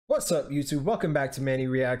What's up, YouTube? Welcome back to Manny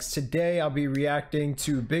Reacts. Today I'll be reacting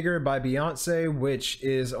to Bigger by Beyonce, which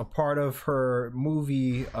is a part of her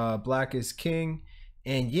movie Black is King.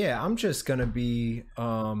 And yeah, I'm just gonna be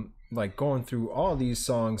like going through all these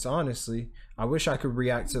songs, honestly. I wish I could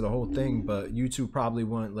react to the whole thing, but YouTube probably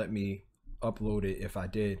wouldn't let me upload it if I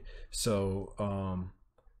did. So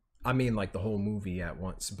I mean like the whole movie at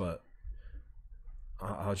once, but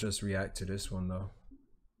I'll just react to this one though.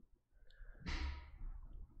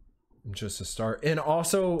 Just to start. And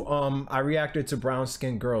also I reacted to Brown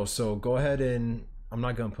Skin Girl, so go ahead and I'm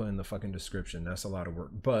not gonna put in the fucking description, that's a lot of work,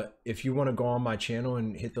 but if you want to go on my channel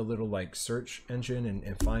and hit the little like search engine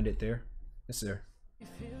and find it there, it's there.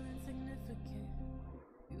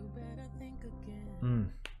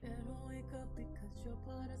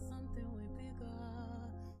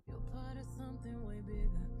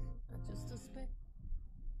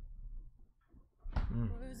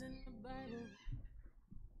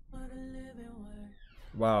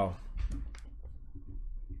 Wow.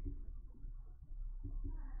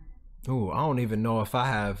 Ooh, I don't even know if I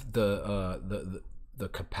have the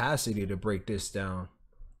capacity to break this down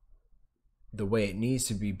the way it needs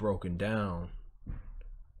to be broken down,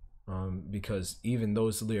 because even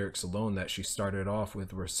those lyrics alone that she started off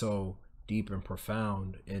with were so deep and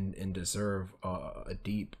profound and deserve a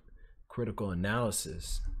deep critical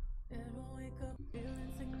analysis.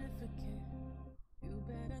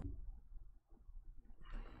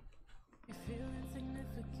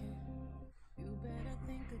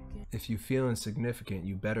 If you feel insignificant,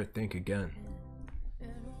 you better think again. You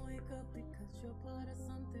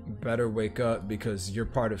better wake up because you're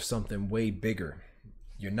part of something way bigger.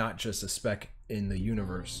 You're not just a speck in the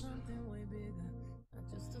universe.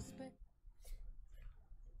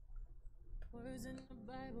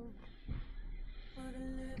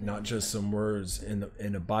 Not just some words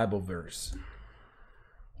in a Bible verse.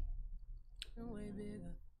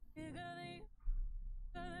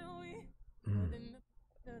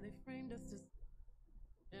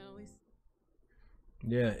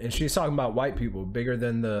 Yeah, and she's talking about white people bigger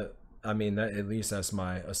than the, I mean, that, at least that's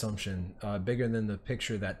my assumption, bigger than the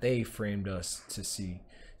picture that they framed us to see.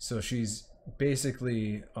 So she's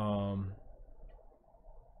basically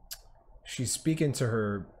she's speaking to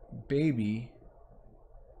her baby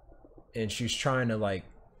and she's trying to like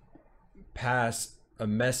pass a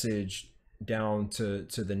message down to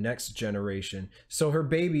the next generation. So her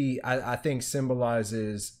baby, I think,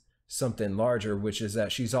 symbolizes something larger, which is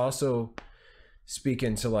that she's also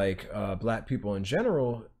speaking to like black people in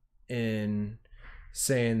general, in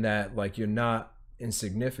saying that like you're not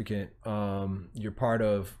insignificant, you're part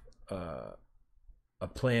of a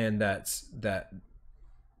plan that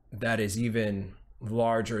is even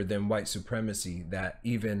larger than white supremacy, that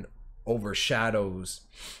even overshadows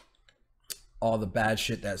all the bad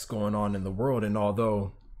shit that's going on in the world. And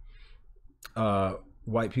although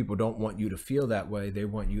white people don't want you to feel that way, they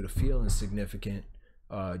want you to feel insignificant,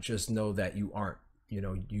 just know that you aren't,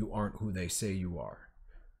 you aren't who they say you are.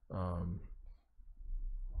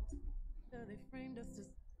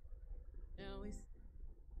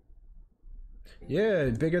 Yeah,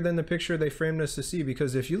 bigger than the picture they framed us to see,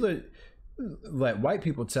 because if you let white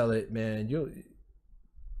people tell it, man,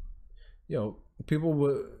 people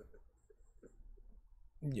would,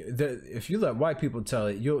 if you let white people tell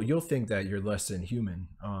it, you'll think that you're less than human,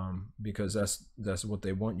 because that's what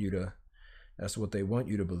they want you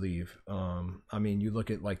to believe. I mean, you look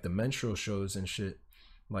at like the minstrel shows and shit,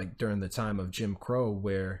 like during the time of Jim Crow,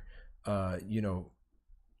 where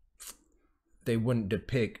they wouldn't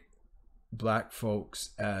depict black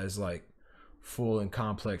folks as like full and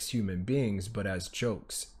complex human beings, but as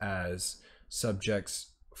jokes, as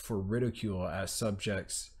subjects for ridicule, as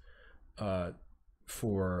subjects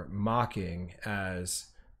for mocking, as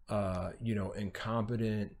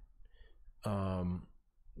incompetent,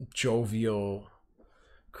 jovial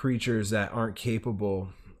creatures that aren't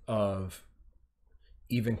capable of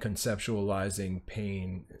even conceptualizing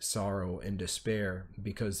pain, sorrow, and despair,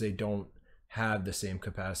 because they don't have the same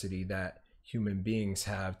capacity that human beings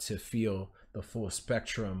have to feel the full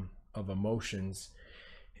spectrum of emotions.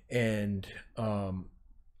 And and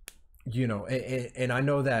I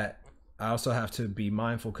know that I also have to be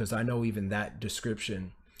mindful, because I know even that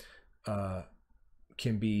description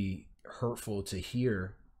can be hurtful to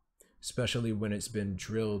hear, especially when it's been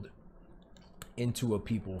drilled into a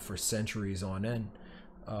people for centuries on end.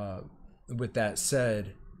 With that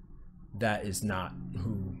said, that is not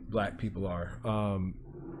who black people are.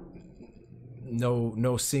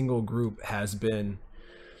 No single group has been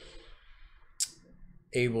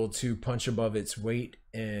able to punch above its weight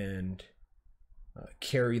and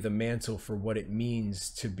carry the mantle for what it means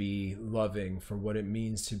to be loving, for what it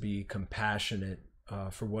means to be compassionate,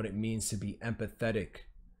 for what it means to be empathetic,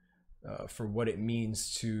 for what it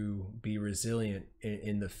means to be resilient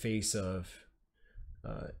in the face of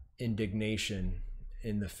indignation,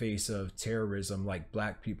 in the face of terrorism, like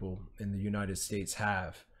Black people in the United States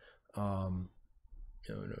have. No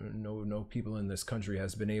people in this country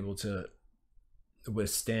has been able to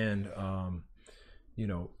withstand,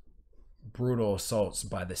 brutal assaults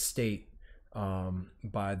by the state,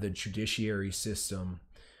 by the judiciary system,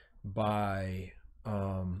 by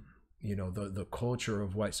the culture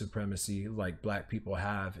of white supremacy like Black people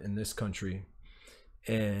have in this country,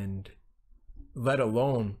 and let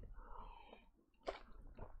alone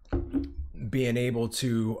being able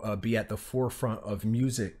to be at the forefront of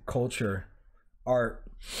music, culture, art.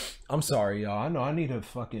 I'm sorry, y'all. I know I need to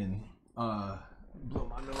fucking blow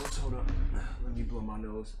my nose. Hold up. Let me blow my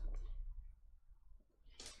nose.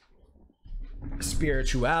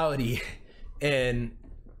 Spirituality and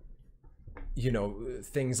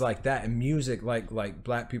things like that, and music like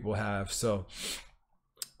Black people have. So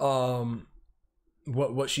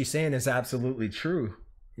what she's saying is absolutely true.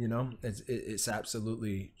 It's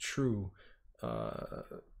absolutely true.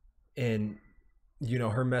 And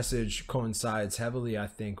her message coincides heavily, I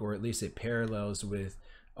think, or at least it parallels with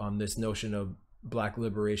this notion of Black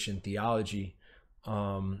liberation theology,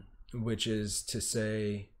 which is to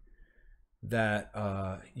say that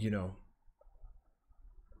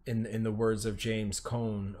in the words of James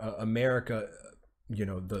Cone, America,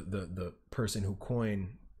 the person who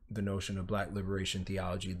coined the notion of Black liberation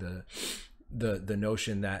theology, the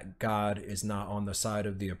notion that God is not on the side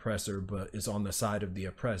of the oppressor but is on the side of the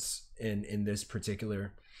oppressed. In this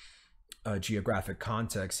particular geographic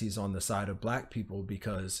context, he's on the side of Black people,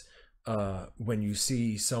 because when you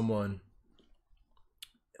see someone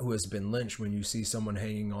who has been lynched, when you see someone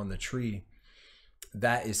hanging on the tree,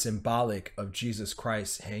 that is symbolic of Jesus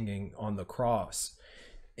Christ hanging on the cross.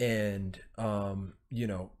 And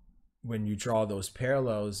when you draw those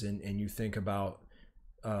parallels and you think about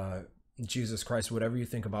Jesus Christ, whatever you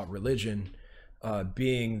think about religion,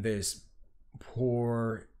 being this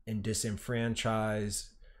poor and disenfranchised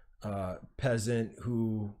peasant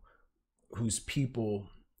whose people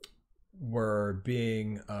were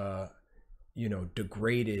being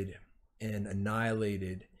degraded and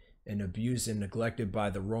annihilated and abused and neglected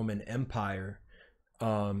by the Roman Empire,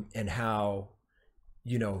 and how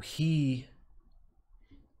he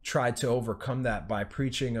tried to overcome that by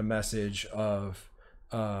preaching a message of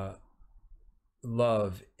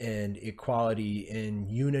love and equality and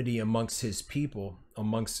unity amongst his people,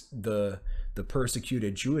 amongst the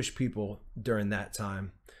persecuted Jewish people during that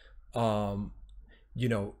time. And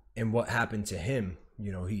what happened to him,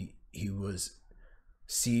 he was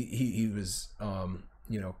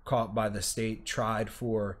caught by the state, tried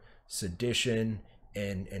for sedition,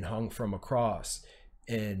 and hung from a cross.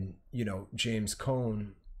 And James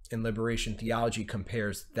Cone in Liberation Theology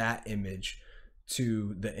compares that image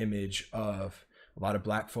to the image of a lot of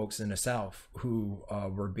Black folks in the South who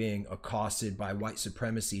were being accosted by white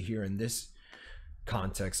supremacy here in this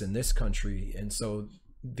context, in this country. And so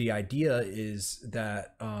the idea is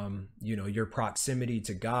that your proximity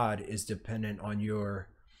to God is dependent on your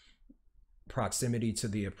proximity to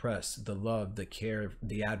the oppressed, the love, the care,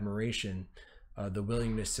 the admiration, the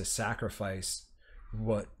willingness to sacrifice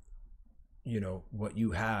what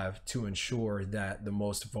you have to ensure that the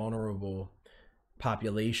most vulnerable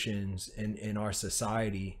populations in our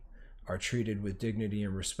society are treated with dignity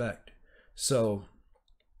and respect. So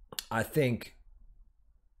I think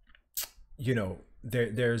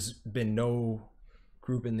there's been no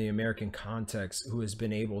group in the American context who has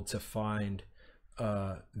been able to find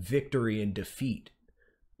victory in defeat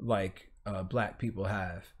like Black people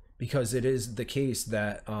have, because it is the case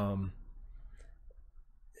that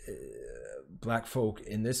Black folk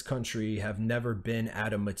in this country have never been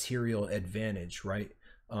at a material advantage, right?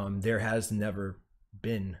 There has never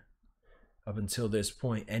been, up until this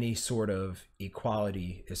point, any sort of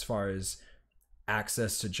equality as far as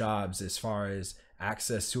access to jobs, as far as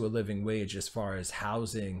access to a living wage, as far as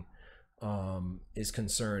housing is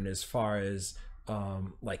concerned, as far as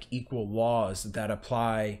like equal laws that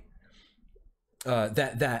apply,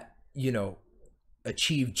 that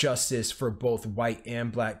achieve justice for both white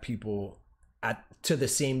and Black people to the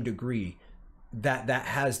same degree. That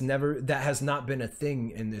has not been a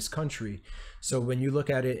thing in this country. So when you look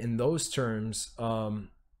at it in those terms,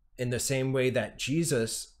 in the same way that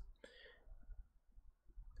Jesus,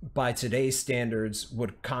 by today's standards,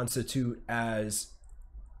 would constitute as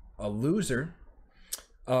a loser,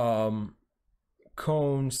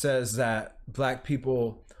 Cone says that black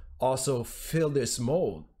people also fill this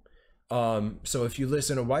mold. So if you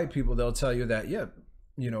listen to white people, they'll tell you that, yeah,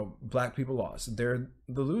 you know, black people lost. They're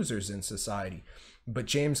the losers in society. But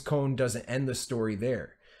James Cone doesn't end the story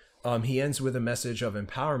there. He ends with a message of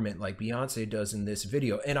empowerment like Beyonce does in this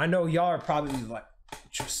video. And I know y'all are probably like,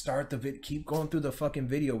 just start the video, keep going through the fucking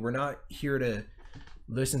video. We're not here to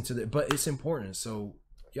listen to it, but it's important. So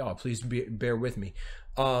y'all, please bear with me.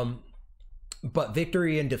 But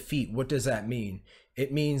victory and defeat, what does that mean?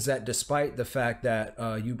 It means that despite the fact that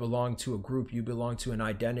you belong to a group, you belong to an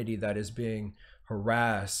identity that is being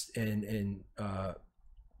harassed and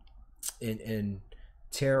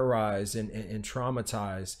terrorized and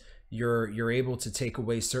traumatized, you're able to take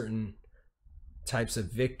away certain types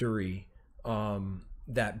of victory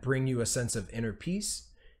that bring you a sense of inner peace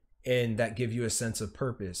and that give you a sense of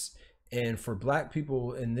purpose. And for black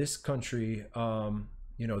people in this country,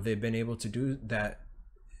 you know, they've been able to do that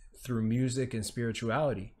through music and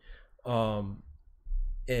spirituality.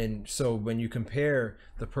 And so when you compare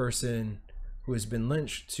the person who has been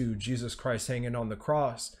lynched to Jesus Christ hanging on the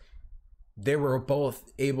cross, they were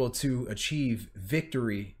both able to achieve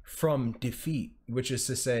victory from defeat, which is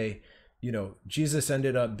to say, you know, Jesus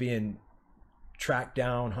ended up being tracked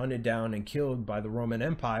down, hunted down, and killed by the Roman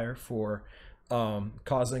Empire for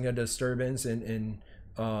causing a disturbance and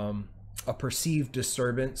a perceived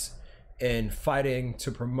disturbance and fighting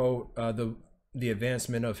to promote the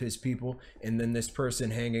advancement of his people. And then this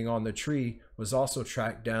person hanging on the tree was also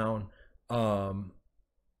tracked down and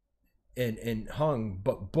hung.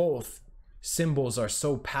 But both symbols are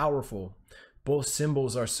so powerful, both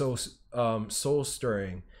symbols are so soul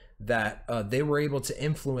stirring that they were able to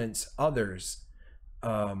influence others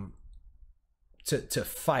to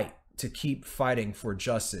fight, to keep fighting for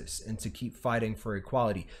justice and to keep fighting for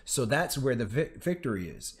equality. So that's where the victory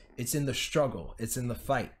is. It's in the struggle, it's in the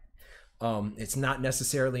fight. It's not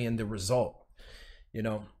necessarily in the result, you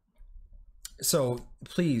know. So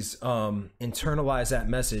please internalize that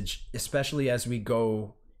message, especially as we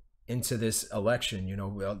go into this election. You know,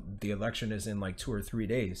 well, the election is in like 2 or 3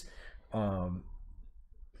 days.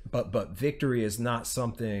 But victory is not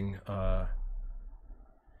something, you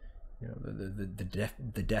know,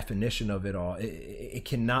 the definition of it all. It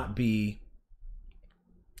cannot be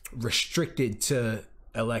restricted to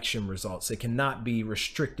election results. It cannot be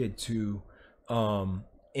restricted to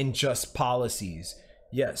unjust policies.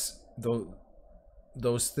 Yes,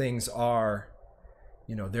 those things are,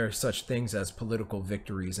 you know, there are such things as political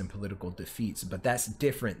victories and political defeats, but that's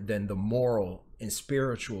different than the moral and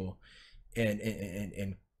spiritual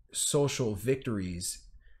and social victories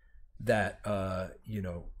that you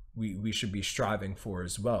know, we should be striving for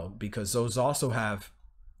as well, because those also have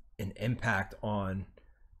an impact on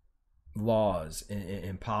laws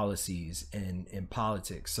and policies and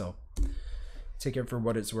politics. So take it for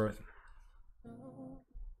what it's worth.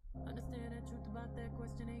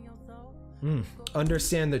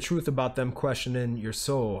 Understand the truth about them questioning your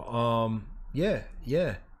soul. Yeah.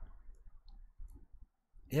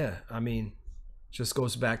 I mean, just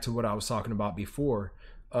goes back to what I was talking about before.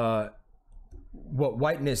 What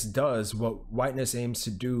whiteness does, what whiteness aims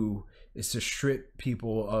to do, is to strip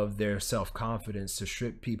people of their self-confidence, to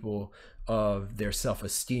strip people of their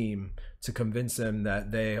self-esteem, to convince them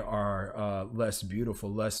that they are less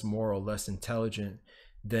beautiful, less moral, less intelligent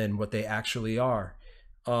than what they actually are.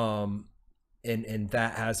 And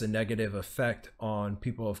that has a negative effect on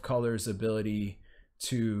people of color's ability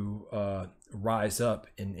to rise up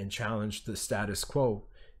and challenge the status quo,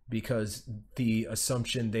 because the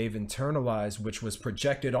assumption they've internalized, which was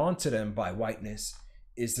projected onto them by whiteness,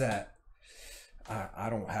 is that I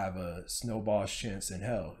don't have a snowball's chance in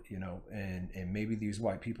hell, you know, and maybe these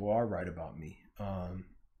white people are right about me.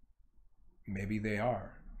 Maybe they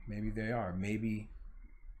are. Maybe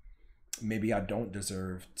I don't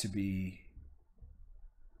deserve to be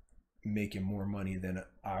making more money than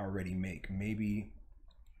I already make. Maybe,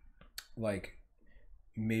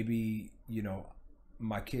 you know,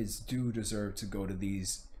 my kids do deserve to go to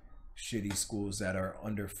these shitty schools that are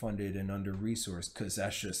underfunded and under-resourced, because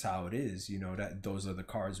that's just how it is, you know, that those are the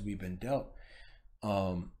cards we've been dealt.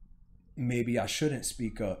 Maybe I shouldn't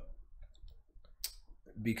speak up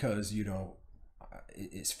because, you know,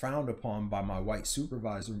 it's frowned upon by my white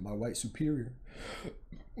supervisor, my white superior,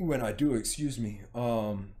 when I do, excuse me.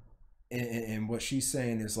 And what she's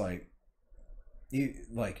saying is like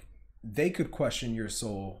they could question your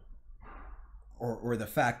soul or the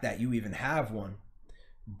fact that you even have one,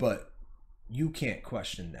 but you can't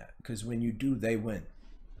question that, because when you do, they win.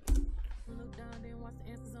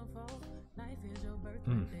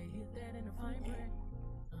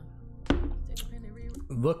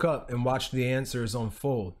 look up and watch the answers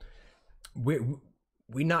unfold. We're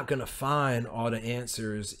not gonna find all the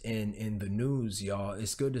answers in the news, y'all.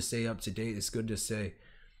 It's good to stay up to date. It's good to stay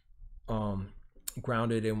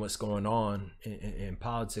grounded in what's going on in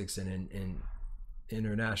politics and in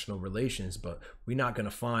international relations, but we're not going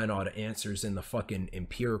to find all the answers in the fucking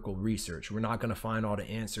empirical research. We're not going to find all the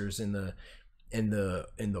answers in the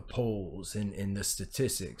polls and in the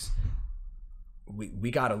statistics.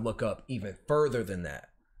 We got to look up even further than that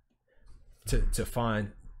to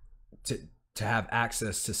find to have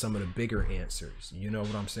access to some of the bigger answers. You know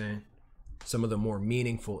what I'm saying? Some of the more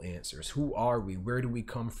meaningful answers. Who are we? Where do we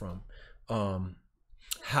come from?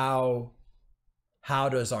 How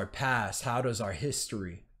does our past, how does our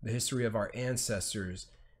history, the history of our ancestors,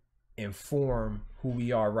 inform who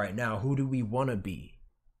we are right now? Who do we want to be?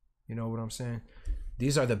 You know what I'm saying?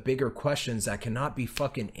 These are the bigger questions that cannot be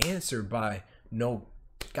fucking answered by no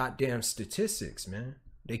goddamn statistics, man.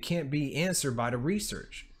 They can't be answered by the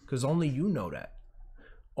research, because only you know that.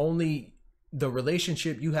 Only the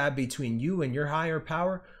relationship you have between you and your higher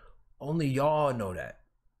power, only y'all know that,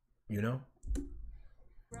 you know?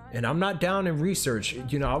 And I'm not down in research.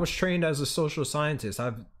 You know, I was trained as a social scientist.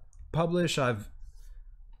 I've published, I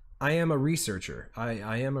am a researcher.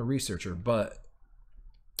 I am a researcher, but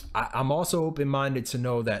I'm also open-minded to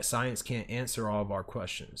know that science can't answer all of our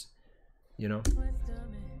questions, you know?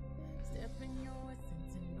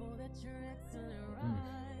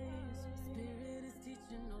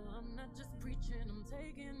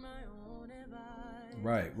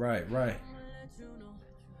 Right.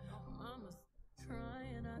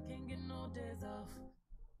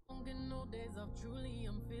 Truly,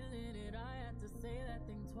 I'm feeling it. I had to say that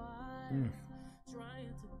thing twice.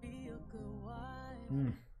 Trying to be a good wife.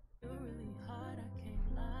 You're really hard, I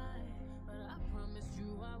can't lie. But I promised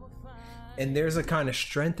you I would fight. And there's a kind of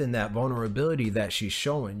strength in that vulnerability that she's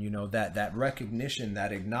showing, you know, that recognition,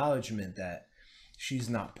 that acknowledgement that she's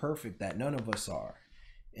not perfect, that none of us are.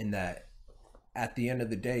 And that at the end of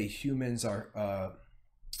the day, humans are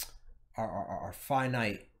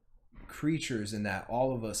finite creatures, and that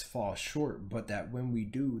all of us fall short, but that when we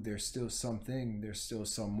do, there's still something, there's still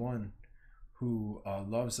someone who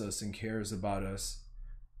loves us and cares about us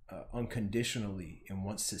unconditionally and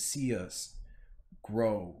wants to see us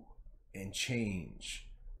grow and change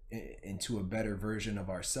into a better version of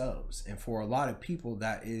ourselves. And for a lot of people,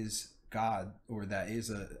 that is God, or that is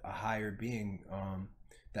a higher being,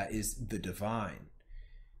 that is the divine.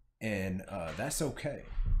 And that's okay.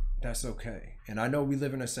 That's okay. And I know we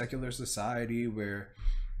live in a secular society where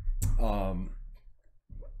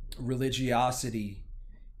religiosity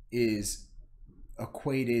is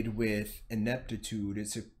equated with ineptitude,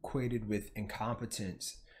 it's equated with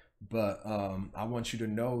incompetence. But I want you to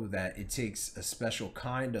know that it takes a special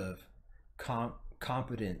kind of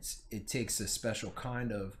competence. It takes a special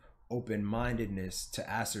kind of open-mindedness to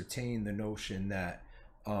ascertain the notion that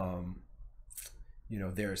you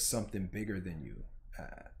know, there is something bigger than you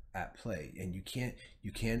at play, and you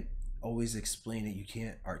can't always explain it, you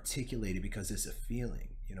can't articulate it, because it's a feeling,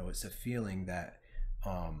 you know, it's a feeling that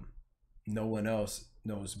no one else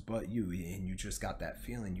knows but you, and you just got that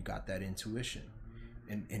feeling, you got that intuition,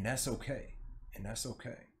 and that's okay, and that's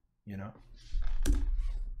okay, you know.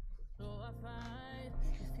 So I find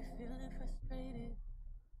if you're feeling frustrated,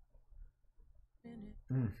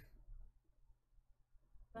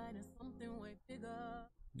 finding something way bigger.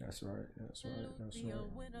 That's right. That's right. That's right.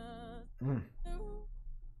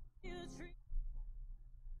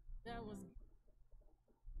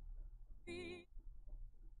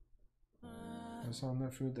 That's on the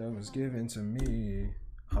fruit that was given to me.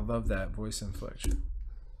 I love that voice inflection.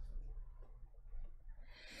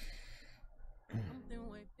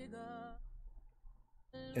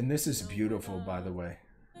 And this is beautiful, by the way.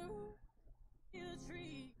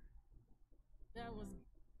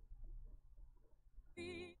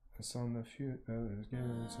 It's on the fruit that was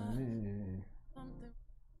given to me.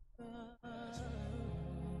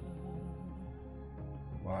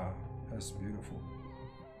 Wow, that's beautiful.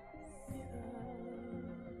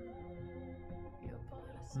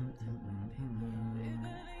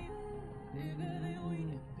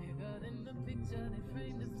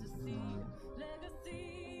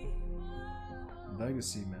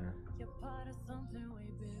 Legacy, man. You're part of something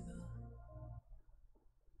way bigger.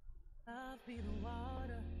 I'll be the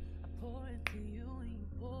water. I pour into you and you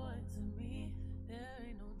pour into me. There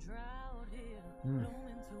ain't no drought here. Bloom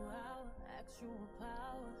into our actual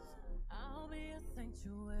powers. I'll be a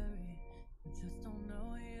sanctuary. You just don't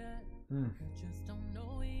know it yet. You just don't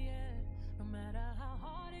know it yet. No matter how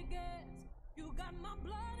hard it gets, you got my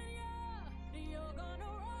blood in you, and you're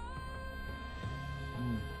gonna rise.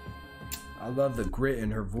 I love the grit in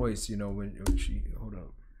her voice, you know, when she, hold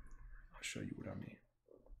up, I'll show you what I mean.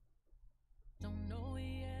 Don't know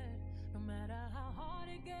it yet, no matter how hard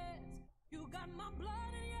it gets, you got my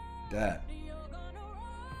blood in you. That.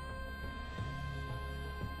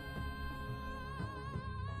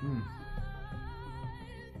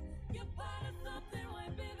 You're part of something way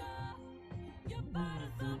bigger. You're part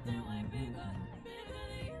of something way bigger. Bigger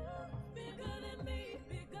than you, bigger than me,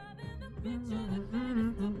 bigger than the picture that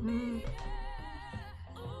matters to me.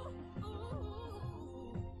 Yeah. Ooh, ooh,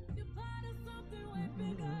 you're part of something way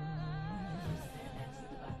bigger. Understand that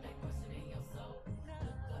truth about that question in your soul. Look up,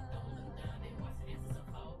 don't look down, they watch the answers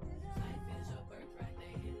unfold. Life is your birthright,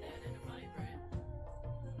 they hit that in the fine print.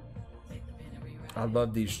 Take the binary right. I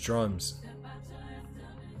love these drums.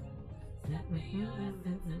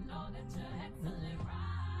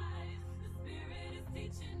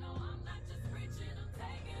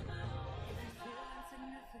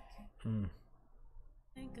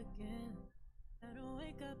 Think again. Better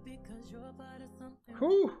wake up because you're part of something.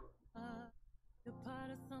 Whew. You're part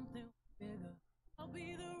of something bigger. I'll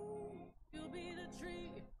be the root, you'll be the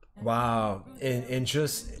tree. Wow. And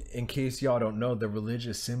just in case y'all don't know the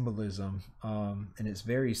religious symbolism, and it's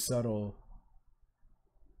very subtle.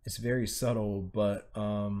 It's very subtle, but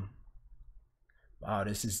wow,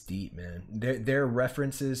 this is deep, man. There are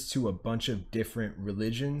references to a bunch of different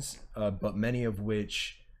religions, but many of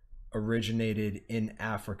which originated in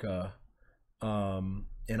Africa. And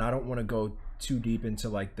I don't want to go too deep into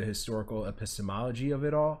like the historical epistemology of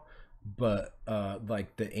it all, but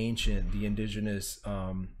like the indigenous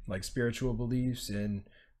like spiritual beliefs and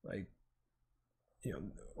like, you know,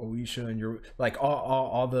 Oisha and your like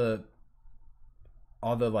all the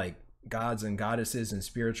like gods and goddesses and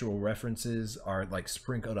spiritual references are like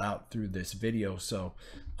sprinkled out through this video. So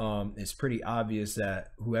it's pretty obvious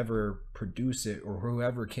that whoever produced it or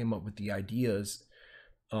whoever came up with the ideas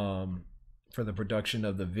for the production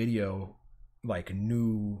of the video like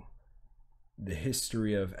knew the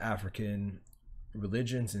history of African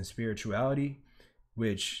religions and spirituality,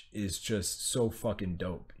 which is just so fucking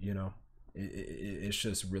dope, you know. It's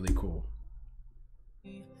just really cool.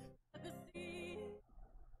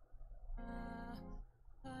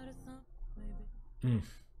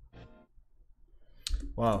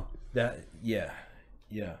 Wow, that yeah,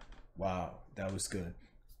 wow, that was good.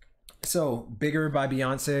 So Bigger by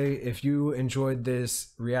Beyonce. If you enjoyed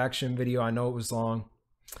this reaction video, I know it was long,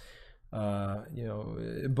 you know,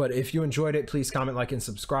 but if you enjoyed it, please comment, like, and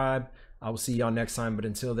subscribe. I will see y'all next time, but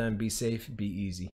until then, be safe, be easy.